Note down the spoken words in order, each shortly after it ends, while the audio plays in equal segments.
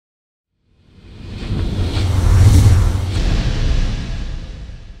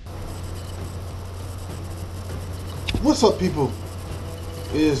What's up, people?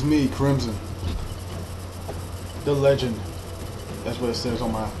 It is me, Crimson, the legend. That's what it says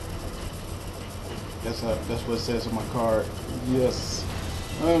on my. That's what it says on my card. Yes,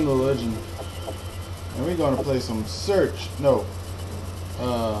 I am the legend, and we're gonna play some search. No,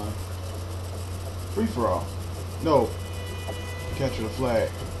 free for all. No, capture the flag.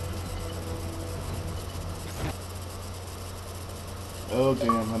 Oh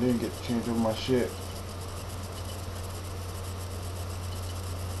damn! I didn't get to change over my shit.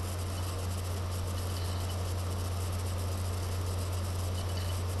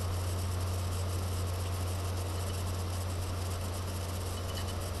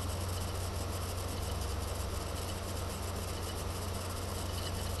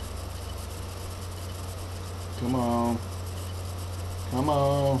 Come on. Come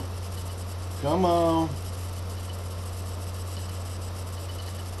on. Come on.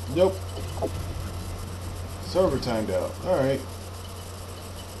 Nope. Server timed out. Alright.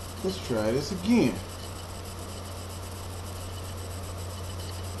 Let's try this again.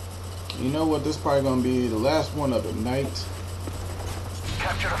 You know what? This is probably going to be the last one of the night.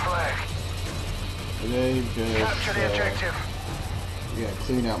 Capture the flag. Today because Capture the objective. I gotta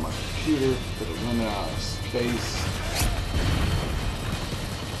clean out my computer because it's running out of space.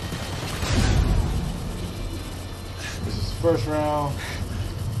 This is the first round.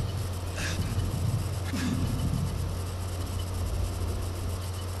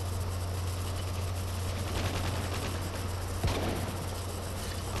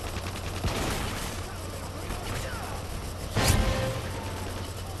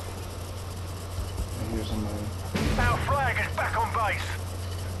 And here's somebody. Our flag is back on base.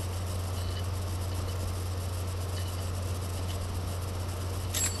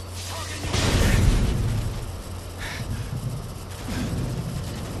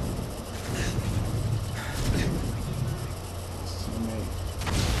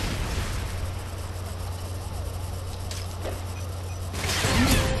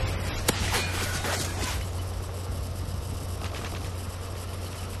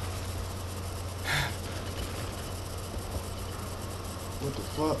 What the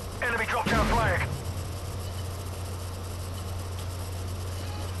fuck? Enemy dropped our flag.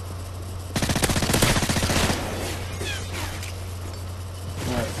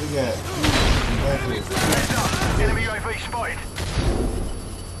 Alright, we got Heads up. Enemy UAV spotted.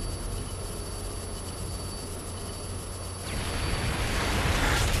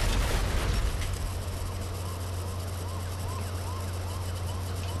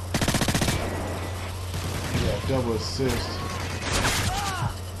 yeah, double assist.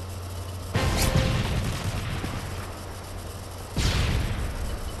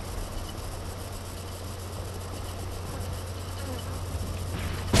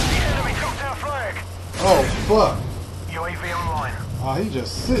 Oh fuck! UAV online. Oh, he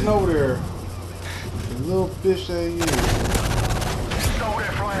just sitting over there. The little bitch that he is. Stole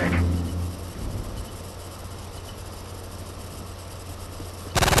their flag.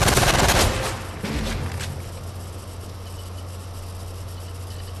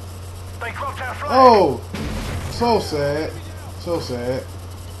 They dropped our flag. Oh! So sad. So sad.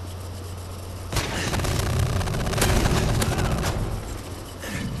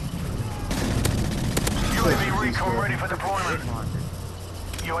 UAV recon ready for deployment.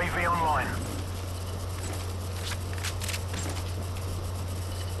 UAV online.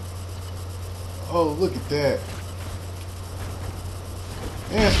 Oh, look at that.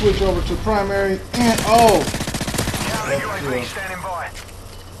 And switch over to primary. And oh! Counter UAV standing by.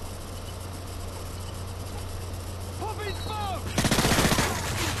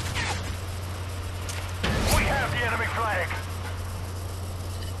 We have the enemy flag.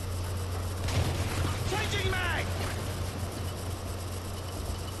 Changing mag.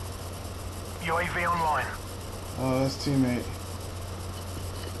 UAV online. Oh, that's teammate.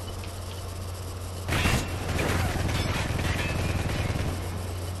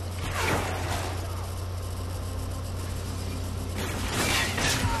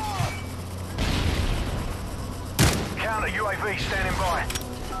 Counter UAV standing by.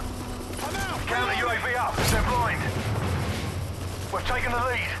 Counter UAV up. They're blind. We've taken the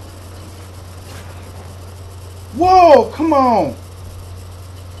lead. Whoa! Come on!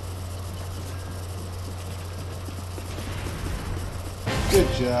 Good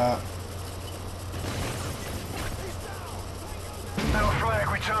job. Our flag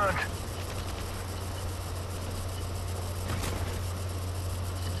returned.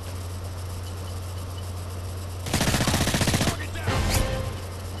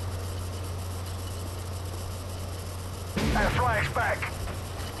 Our flag's back.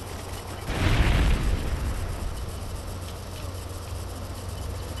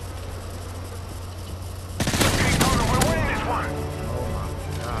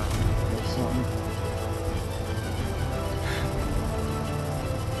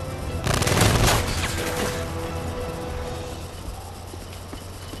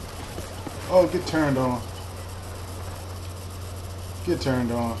 Oh, get turned on. Get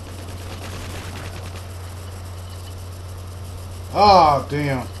turned on. Oh,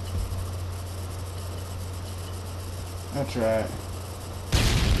 damn. I tried.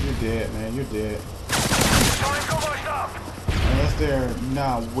 You're dead, man. You're dead. Unless they're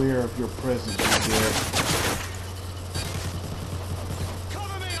not aware of your presence, you're dead.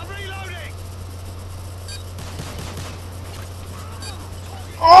 Cover me, I'm reloading!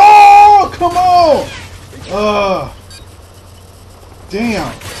 Oh, come on!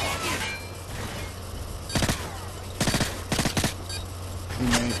 Damn.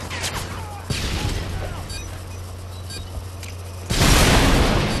 Teammate.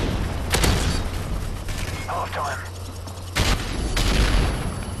 Half time.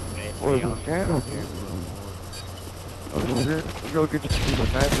 Where's the channel here? Go get the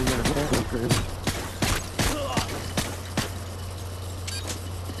match in the channel, Chris.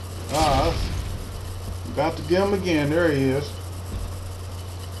 Ah, about to get him again. There he is.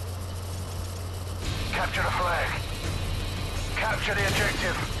 Capture the flag. Capture the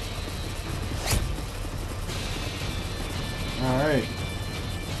objective. Alright.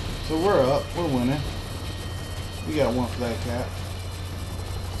 So we're up. We're winning. We got one flag cap.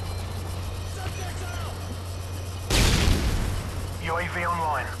 UAV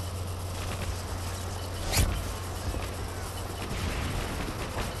online.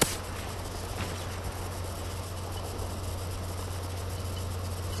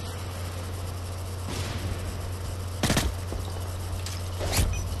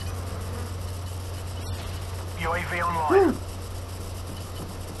 UAV online.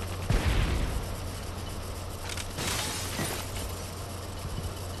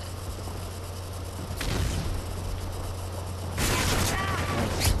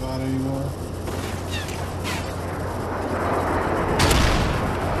 Not spot anymore.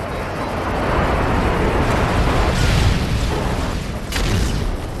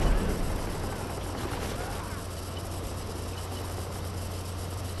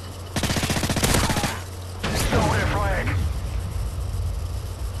 Solid flag.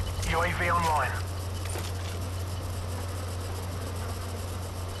 UAV online.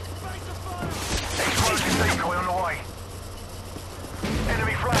 Explosive decoy on the way.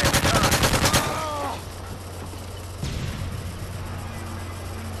 Enemy flag returned.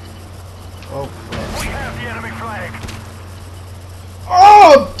 Oh, fuck. We have the enemy flag.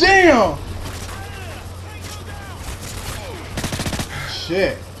 Oh, damn!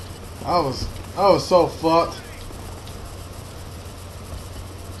 Shit. I was so fucked.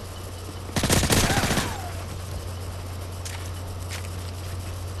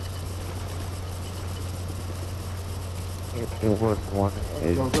 It was one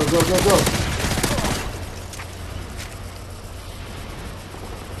edge. Go, go, go, go, go.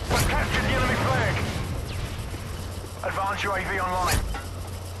 We've captured the enemy flag. Advanced UAV online.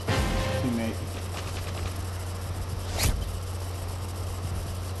 Teammate.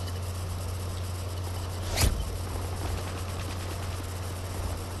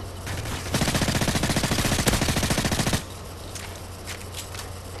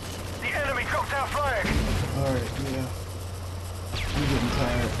 The enemy dropped our flag. Alright, yeah. I'm getting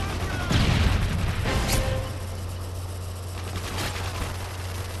tired.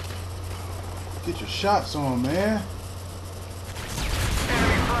 Get your shots on, man.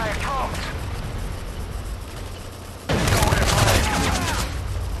 Enemy flag dropped. Solid flag.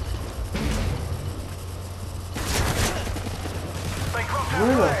 They dropped our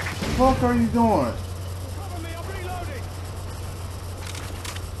Where the flag. fuck are you going? Cover me, I'm reloading.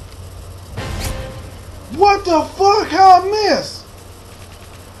 What the fuck? How I miss?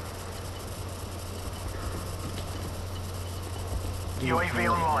 UAV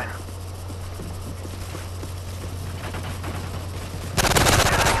online.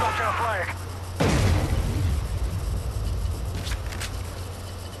 Enemy dropped our flag.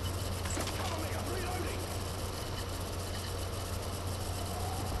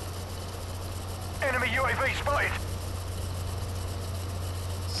 Enemy UAV spotted.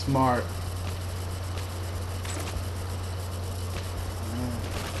 Smart.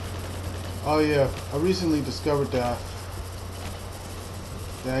 Oh yeah, I recently discovered that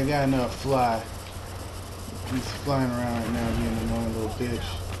I got enough fly. He's flying around right now being an annoying little bitch.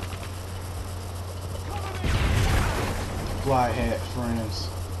 Fly hat friends.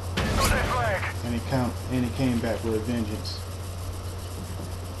 Got their flag. And he came back with a vengeance.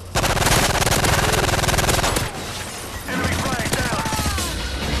 Enemy flag down.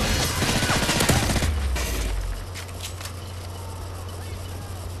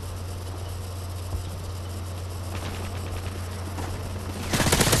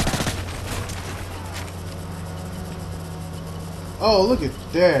 Oh, look at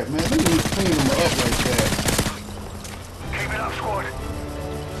that, man. They need to clean them up like that. Keep it up, squad.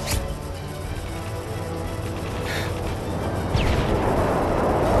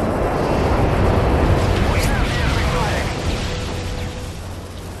 We have the enemy flag.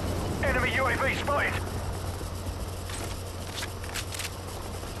 Enemy UAV spotted.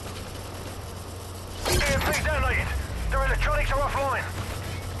 EMP detonated. Their electronics are offline.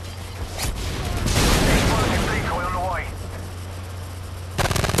 Explosive decoy on the way.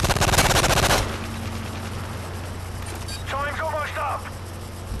 Time's almost up.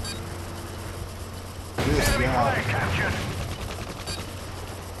 Good Enemy job. flag captured.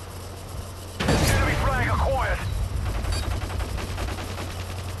 Enemy flag acquired.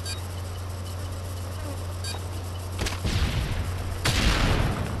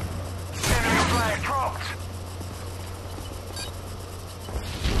 Enemy flag dropped.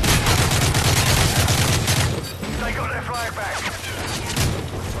 They got their flag back.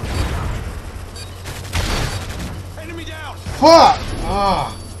 Enemy down. Fuck!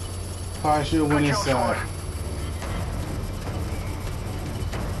 Ah. Probably should have went Good job, inside. squad.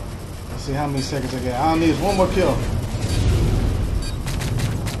 Let's see how many seconds I got. All I need is one more kill.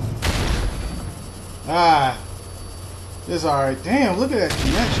 Ah. It's alright. Damn, look at that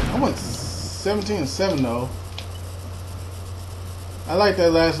connection. I went 17-7 though. I like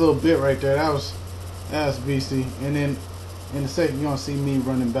that last little bit right there. That was beastie. And then in a second you're gonna see me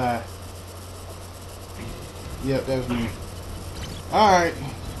running by. Yep, that was me. Alright.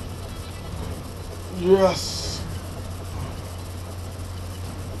 Yes.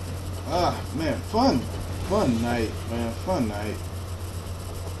 Ah, man, fun night, man, fun night.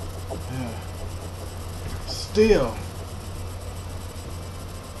 Yeah. Still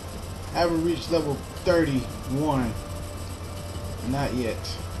haven't reached level 31. Not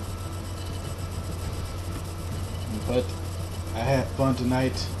yet. But I had fun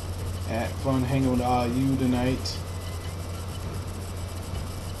tonight. I had fun hanging with all you tonight.